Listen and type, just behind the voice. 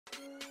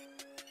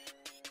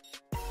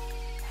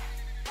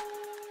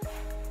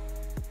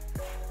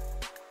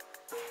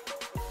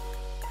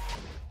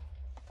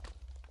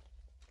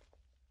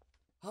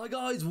Hi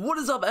guys, what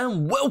is up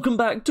and welcome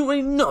back to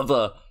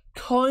another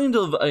kind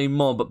of a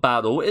mob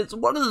battle. It's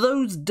one of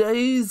those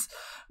days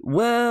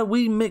where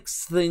we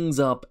mix things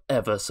up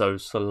ever so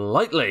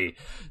slightly.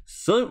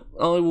 So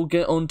I will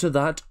get onto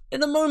that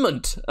in a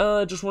moment.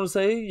 Just want to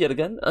say yet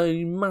again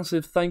a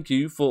massive thank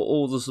you for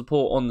all the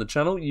support on the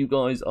channel. You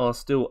guys are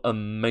still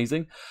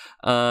amazing.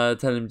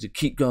 Telling me to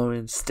keep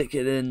going, stick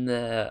it in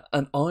there,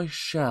 and I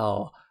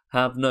shall.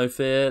 Have no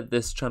fear,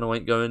 this channel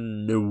ain't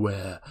going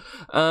nowhere.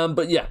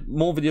 But yeah,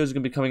 more videos are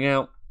going to be coming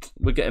out.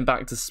 We're getting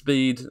back to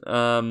speed.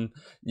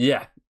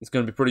 Yeah, it's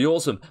going to be pretty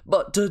awesome.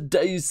 But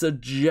today's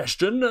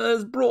suggestion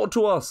is brought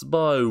to us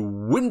by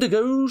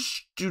Wendigo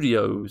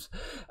Studios.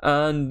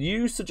 And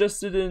you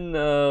suggested in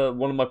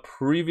one of my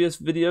previous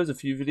videos, a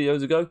few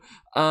videos ago,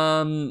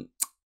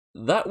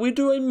 that we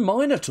do a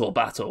Minotaur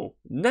battle.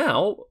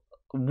 Now,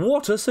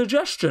 what a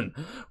suggestion.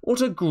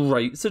 What a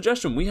great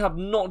suggestion. We have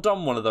not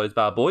done one of those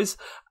bad boys.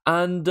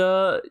 And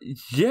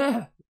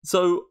yeah,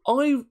 so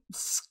I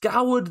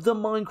scoured the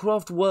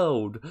Minecraft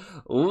world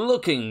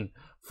looking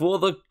for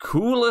the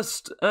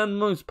coolest and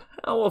most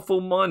powerful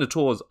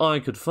Minotaurs I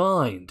could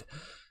find.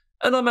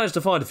 And I managed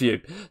to find a few.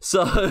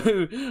 So,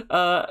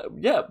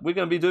 yeah, we're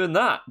going to be doing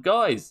that.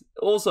 Guys,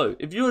 also,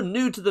 if you're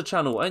new to the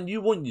channel and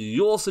you want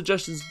your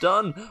suggestions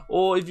done,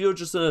 or if you're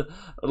just a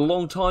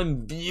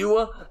long-time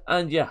viewer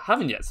and you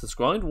haven't yet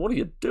subscribed, what are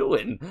you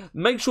doing?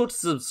 Make sure to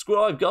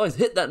subscribe, guys.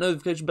 Hit that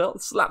notification bell,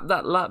 slap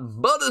that like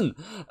button,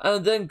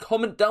 and then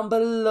comment down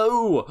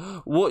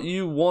below what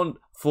you want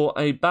for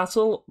a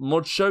battle,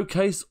 mod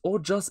showcase, or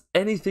just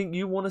anything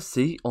you want to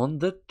see on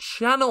the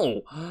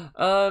channel.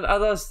 And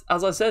as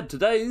I said,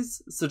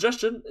 today's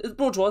suggestion is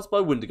brought to us by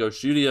Wendigo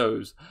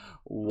Studios.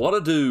 What a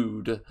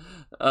dude.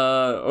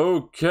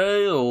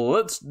 Okay,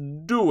 let's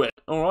do it.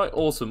 Alright,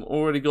 awesome.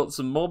 Already got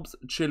some mobs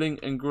chilling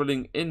and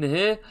grilling in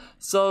here.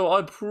 So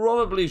I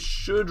probably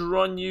should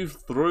run you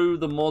through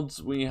the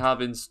mods we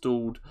have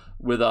installed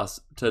with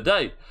us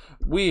today.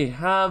 We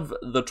have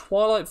the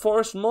Twilight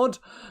Forest mod.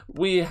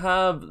 We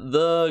have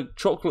the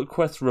Chocolate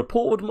Quest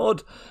Report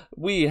mod.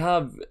 We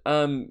have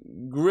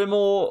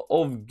Grimoire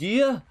of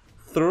Gear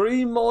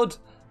 3 mod.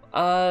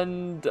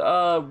 And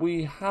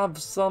we have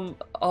some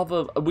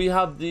other, we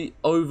have the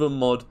Over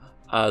mod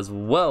as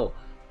well.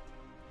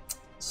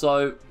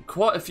 So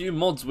quite a few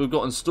mods we've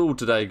got installed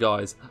today,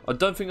 guys. I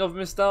don't think I've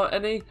missed out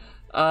any.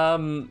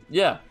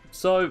 Yeah,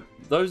 so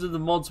those are the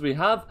mods we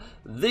have.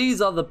 These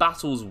are the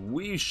battles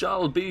we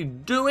shall be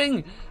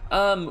doing.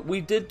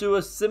 We did do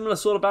a similar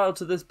sort of battle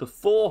to this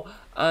before,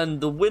 and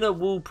the winner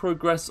will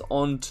progress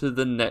on to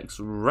the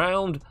next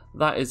round.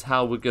 That is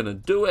how we're gonna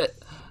do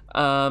it.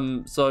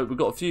 So we've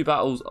got a few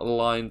battles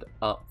lined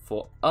up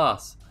for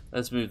us.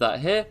 Let's move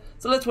that here.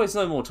 So let's waste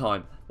no more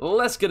time.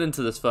 Let's get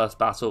into this first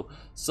battle.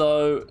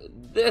 So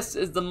this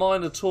is the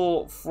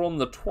Minotaur from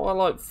the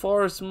Twilight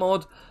Forest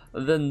mod.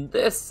 Then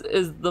this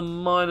is the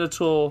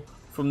Minotaur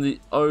from the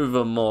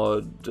Over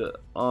mod.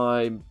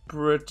 I'm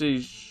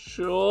pretty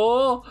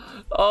sure.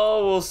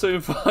 Oh, we'll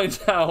soon find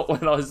out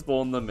when I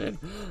spawn them in.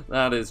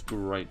 That is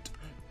great.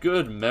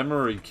 Good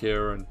memory,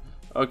 Kieran.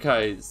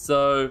 Okay,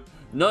 so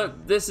no,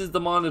 this is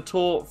the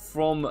Minotaur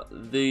from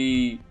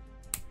the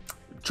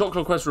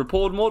Chocolate Quest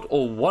Report mod,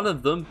 or one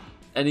of them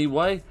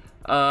anyway.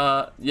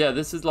 Yeah,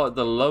 this is like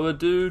the lower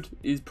dude.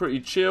 He's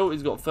pretty chill.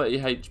 He's got 30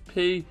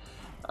 HP.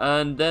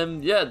 And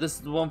then, yeah, this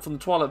is the one from the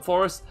Twilight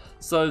Forest.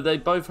 So they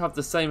both have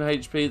the same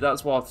HP.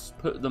 That's why I've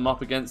put them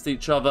up against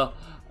each other.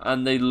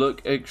 And they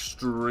look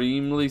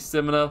extremely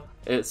similar.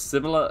 It's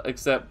similar,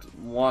 except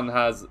one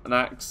has an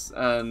axe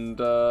and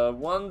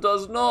one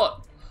does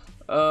not.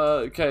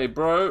 Okay,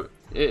 bro.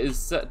 It is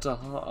set to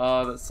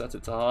hard. Let's set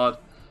it to hard.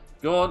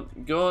 Go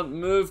on,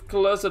 move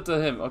closer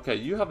to him. Okay,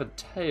 you have a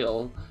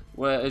tail,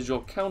 whereas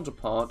your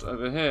counterpart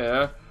over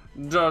here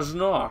does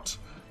not.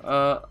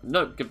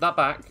 No, give that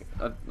back.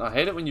 I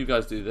hate it when you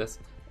guys do this.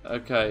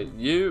 Okay,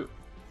 you,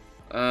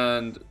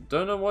 and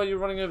don't know why you're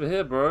running over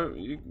here, bro.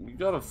 You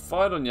got a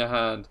fight on your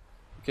hand.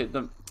 Okay,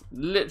 no,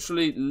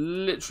 literally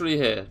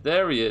here.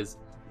 There he is.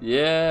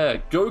 Yeah,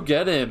 go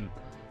get him.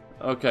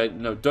 Okay,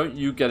 no, don't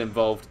you get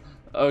involved.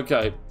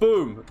 Okay,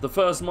 boom. The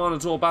first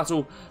Minotaur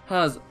battle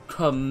has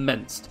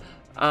commenced.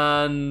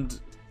 And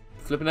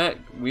flipping heck,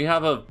 we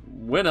have a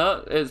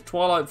winner. It's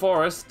Twilight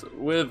Forest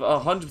with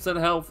 100%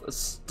 health,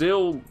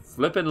 still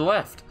flipping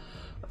left.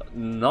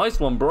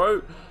 Nice one,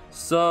 bro.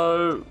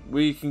 So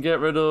we can get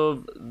rid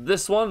of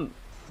this one,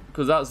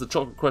 because that's the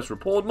Chocolate Quest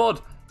Report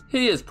mod.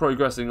 He is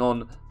progressing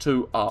on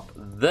to up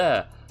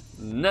there.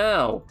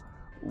 Now,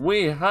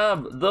 we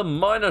have the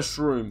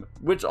Minoshroom,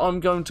 which I'm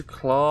going to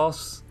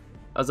class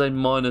as a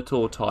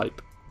Minotaur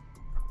type.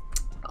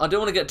 I don't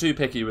want to get too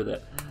picky with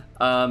it.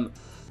 On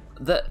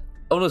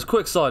a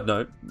quick side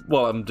note,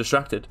 well, I'm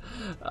distracted.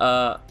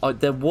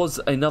 There was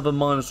another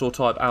Minotaur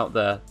type out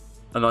there,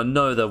 and I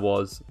know there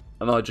was,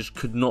 and I just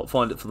could not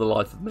find it for the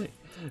life of me.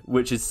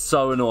 which is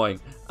so annoying.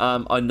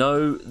 I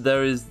know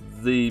there is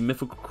the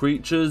mythical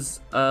creatures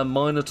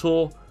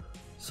Minotaur,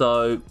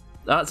 so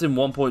that's in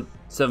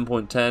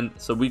 1.7.10,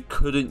 so we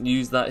couldn't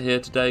use that here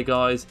today,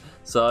 guys.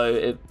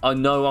 So I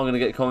know I'm going to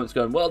get comments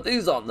going, well,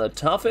 these aren't the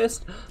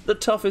toughest. The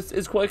toughest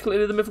is quite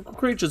clearly the mythical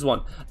creatures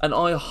one, and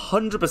I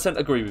 100%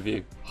 agree with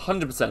you,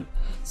 100%.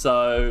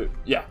 So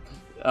yeah,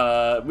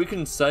 we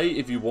can say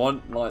if you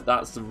want, like,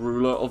 that's the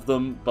ruler of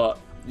them, but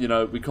you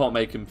know, we can't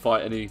make him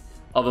fight any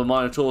other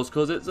Minotaurs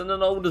because it's in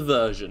an older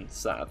version,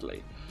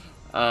 sadly.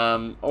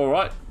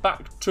 Alright,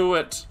 back to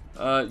it.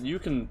 You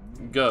can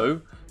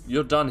go.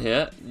 You're done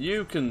here.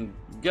 You can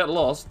get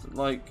lost.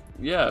 Like,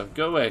 yeah,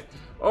 go away.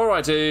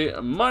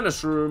 Alrighty,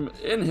 minus room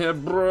in here,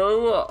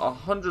 bro.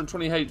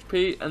 120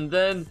 HP. And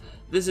then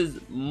this is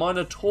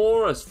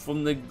Minotaurus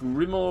from the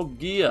Grimoire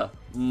Gear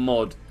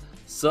mod.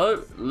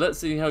 So, let's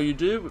see how you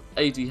do with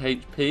 80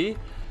 HP.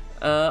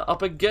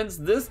 Up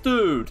against this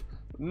dude.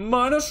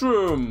 Minus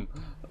room.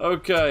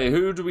 Okay,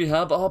 who do we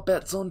have our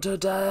bets on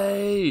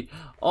today?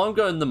 I'm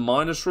going the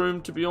minus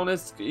room, to be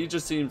honest. He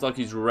just seems like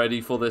he's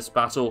ready for this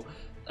battle.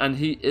 And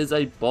he is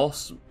a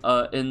boss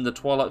in the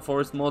Twilight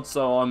Forest mod,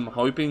 so I'm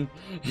hoping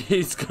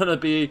he's going to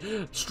be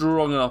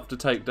strong enough to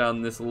take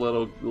down this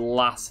little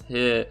lass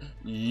here.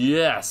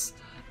 Yes,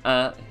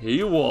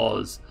 he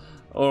was.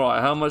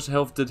 Alright, how much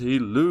health did he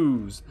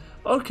lose?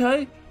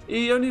 Okay,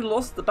 he only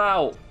lost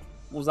about,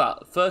 what was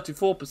that,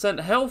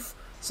 34% health?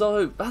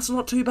 So that's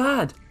not too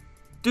bad.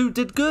 Dude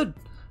did good.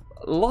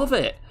 Love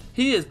it.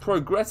 He is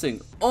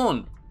progressing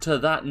on to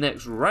that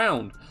next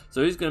round.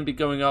 So he's going to be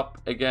going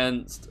up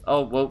against...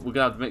 Oh, well, we're going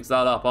to have to mix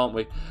that up, aren't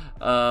we?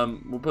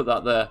 We'll put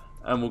that there,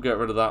 and we'll get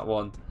rid of that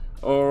one.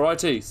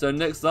 Alrighty, so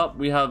next up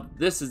we have...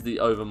 This is the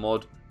over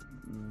mod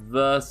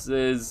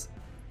versus...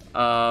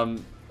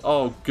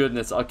 oh,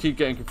 goodness. I keep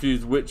getting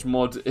confused which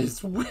mod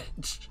is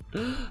which.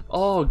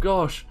 Oh,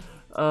 gosh.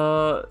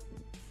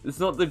 It's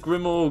not the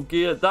Grimoire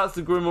Gear. That's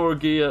the Grimoire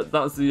Gear.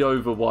 That's the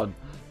over one.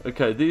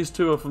 Okay, these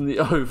two are from the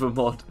over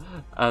mod,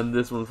 and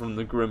this one from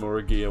the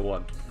Grimoire Gear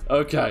one.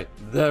 Okay,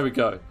 there we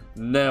go.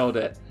 Nailed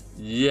it.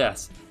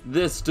 Yes,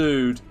 this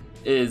dude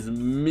is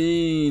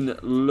mean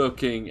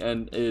looking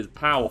and is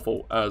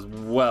powerful as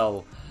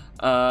well.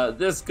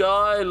 This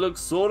guy looks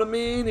sort of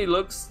mean.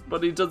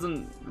 But he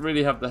doesn't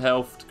really have the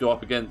health to go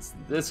up against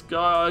this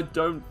guy, I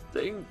don't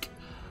think.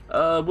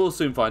 We'll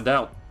soon find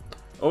out.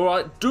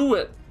 Alright, do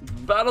it.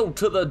 Battle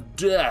to the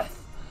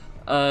death.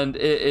 And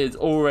it is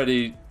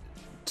already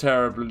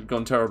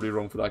gone terribly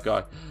wrong for that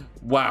guy.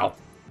 Wow.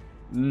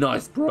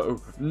 Nice, bro.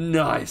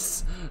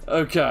 Nice.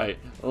 Okay,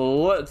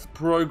 let's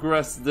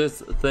progress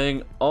this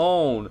thing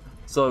on.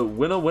 So,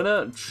 winner,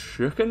 winner,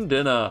 chicken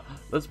dinner.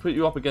 Let's put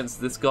you up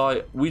against this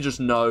guy. We just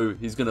know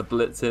he's going to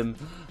blitz him.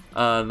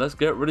 And let's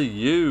get rid of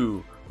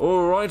you.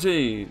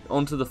 Alrighty,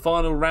 on to the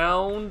final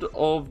round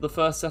of the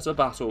first set of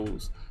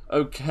battles.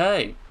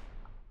 Okay.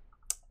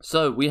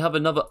 So, we have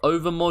another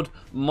overmod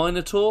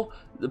Minotaur.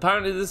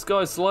 Apparently, this guy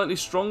is slightly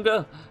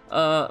stronger.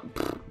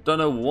 Don't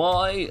know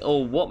why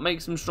or what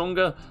makes him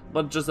stronger,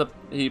 but just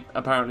he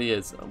apparently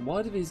is.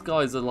 Why do these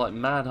guys are like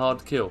mad hard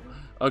to kill?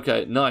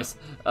 Okay, nice.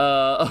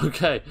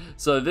 Okay,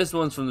 so this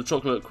one's from the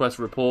Chocolate Quest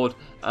Report,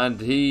 and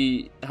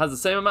he has the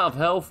same amount of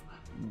health,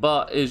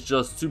 but is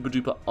just super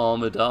duper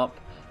armored up.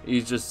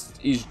 He's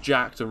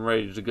jacked and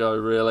ready to go,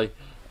 really.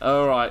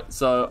 Alright,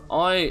 so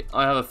I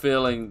have a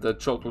feeling the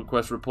Chocolate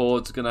Quest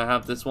Report's going to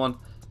have this one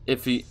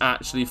if he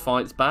actually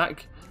fights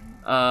back.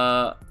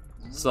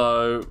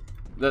 So,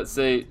 let's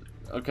see.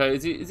 Okay,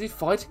 is he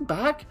fighting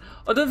back?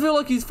 I don't feel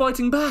like he's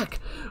fighting back.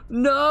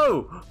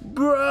 No!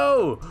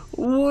 Bro!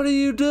 What are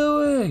you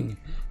doing?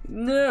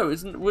 No,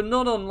 we're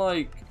not on,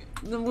 like...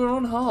 We're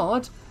on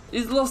hard.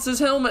 He's lost his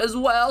helmet as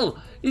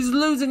well. He's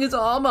losing his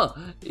armor.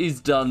 He's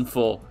done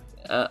for.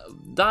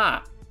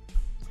 That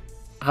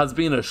has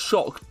been a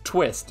shock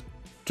twist,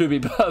 to be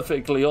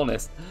perfectly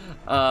honest.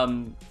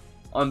 I'm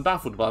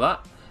baffled by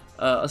that.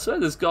 I swear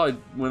this guy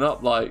went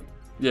up like,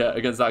 yeah,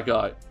 against that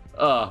guy.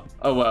 Oh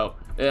well,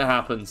 it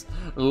happens.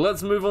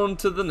 Let's move on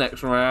to the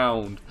next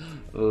round.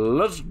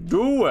 Let's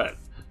do it.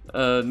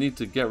 Need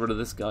to get rid of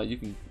this guy.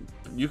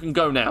 You can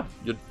go now.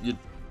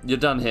 You're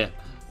done here.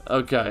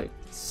 Okay,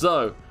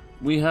 so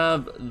we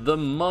have the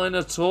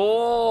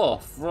Minotaur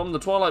from the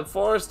Twilight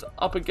Forest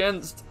up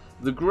against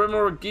the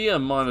Grimoire Gear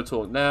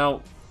Minotaur.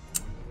 Now,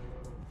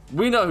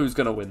 we know who's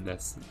going to win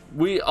this.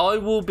 I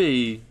will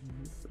be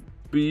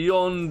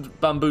beyond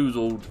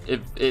bamboozled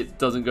if it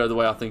doesn't go the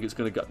way I think it's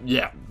going to go.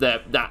 Yeah,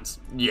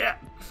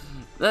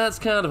 that's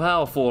kind of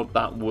how I thought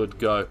that would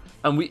go.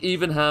 And we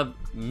even have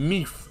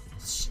meat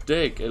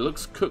steak. It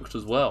looks cooked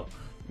as well.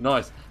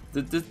 Nice.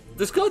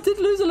 This guy did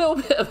lose a little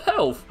bit of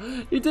health.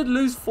 He did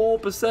lose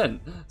 4%.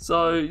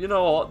 So, you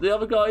know what? The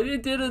other guy, he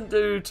didn't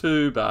do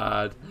too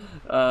bad.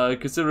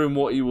 Considering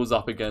what he was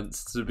up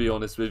against, to be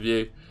honest with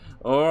you.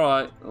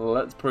 Alright,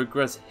 let's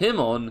progress him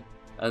on.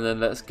 And then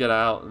let's get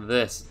out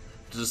this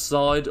to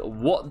decide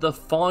what the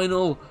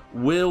final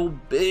will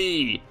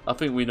be. I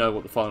think we know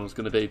what the final is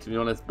going to be, to be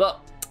honest. But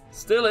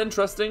still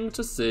interesting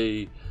to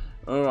see.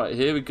 Alright,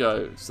 here we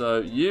go. So,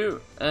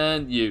 you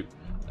and you.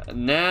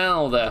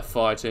 Now they're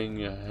fighting.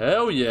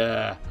 Hell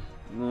yeah.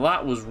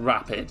 That was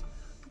rapid.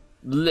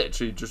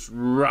 Literally just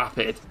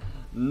rapid.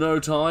 No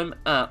time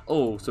at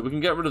all. So we can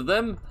get rid of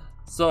them.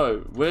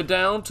 So, we're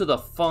down to the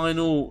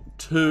final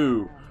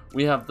two.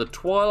 We have the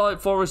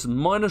Twilight Forest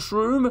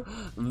Minotaur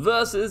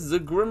versus the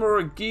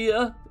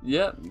Grimorogia.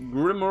 Yeah,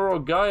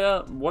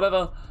 Grimorogia,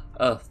 whatever.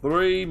 A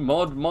 3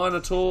 mod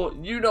Minotaur.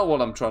 You know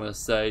what I'm trying to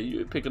say.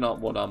 You're picking up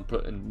what I'm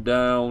putting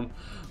down.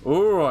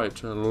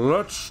 Alright,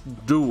 let's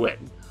do it.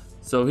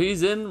 So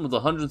he's in with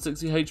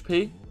 160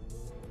 HP.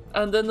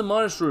 And then the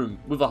Minotaur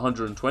with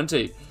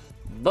 120.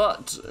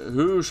 But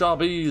who shall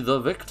be the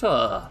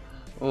victor?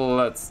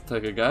 Let's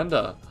take a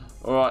gander.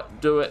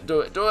 Alright, do it, do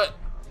it, do it.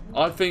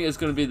 I think it's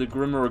going to be the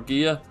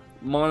Grimorogia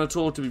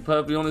Minotaur, to be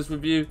perfectly honest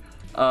with you.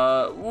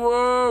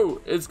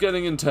 Whoa! It's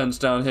getting intense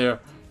down here.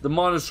 The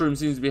Minotaur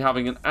seems to be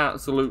having an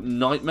absolute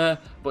nightmare,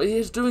 but he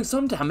is doing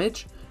some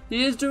damage.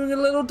 He is doing a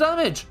little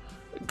damage.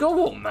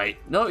 Go on, mate.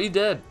 No, he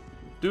dead.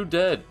 Dude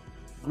dead.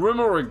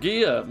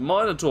 Grimorogia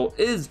Minotaur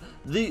is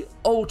the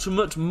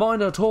ultimate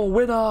Minotaur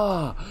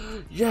winner.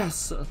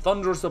 Yes,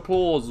 thunderous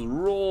applause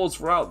roars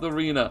throughout the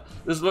arena.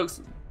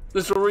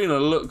 This arena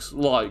looks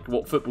like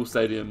what football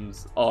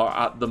stadiums are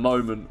at the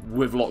moment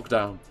with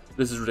lockdown.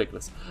 This is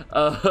ridiculous.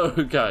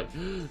 Okay,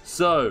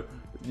 so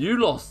you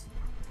lost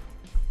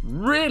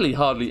really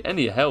hardly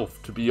any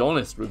health, to be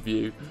honest with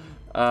you.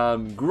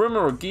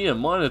 Grimorogia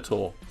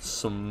Minotaur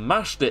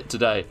smashed it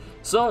today.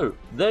 So,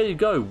 there you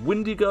go,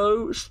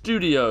 Windigo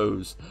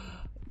Studios.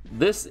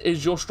 This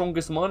is your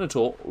strongest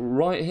Minotaur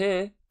right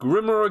here,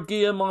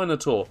 Grimorogia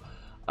Minotaur.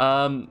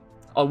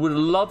 I would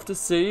love to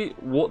see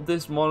what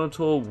this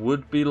Minotaur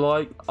would be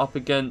like up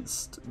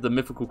against the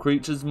Mythical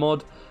Creatures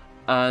mod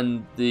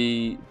and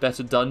the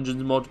Better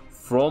Dungeons mod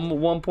from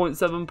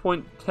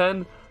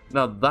 1.7.10.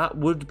 Now that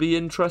would be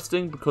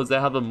interesting because they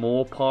have a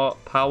more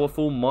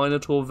powerful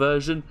Minotaur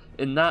version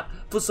in that.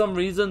 For some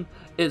reason,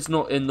 it's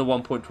not in the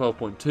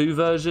 1.12.2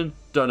 version.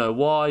 Don't know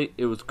why.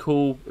 It was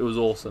cool. It was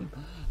awesome.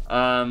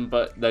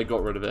 But they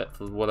got rid of it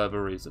for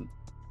whatever reason.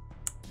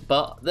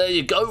 But there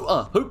you go.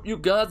 I hope you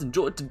guys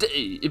enjoyed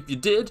today. If you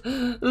did,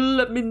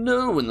 let me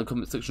know in the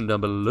comment section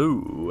down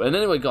below. And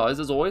anyway, guys,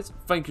 as always,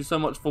 thank you so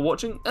much for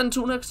watching.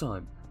 Until next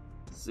time,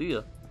 see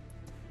ya.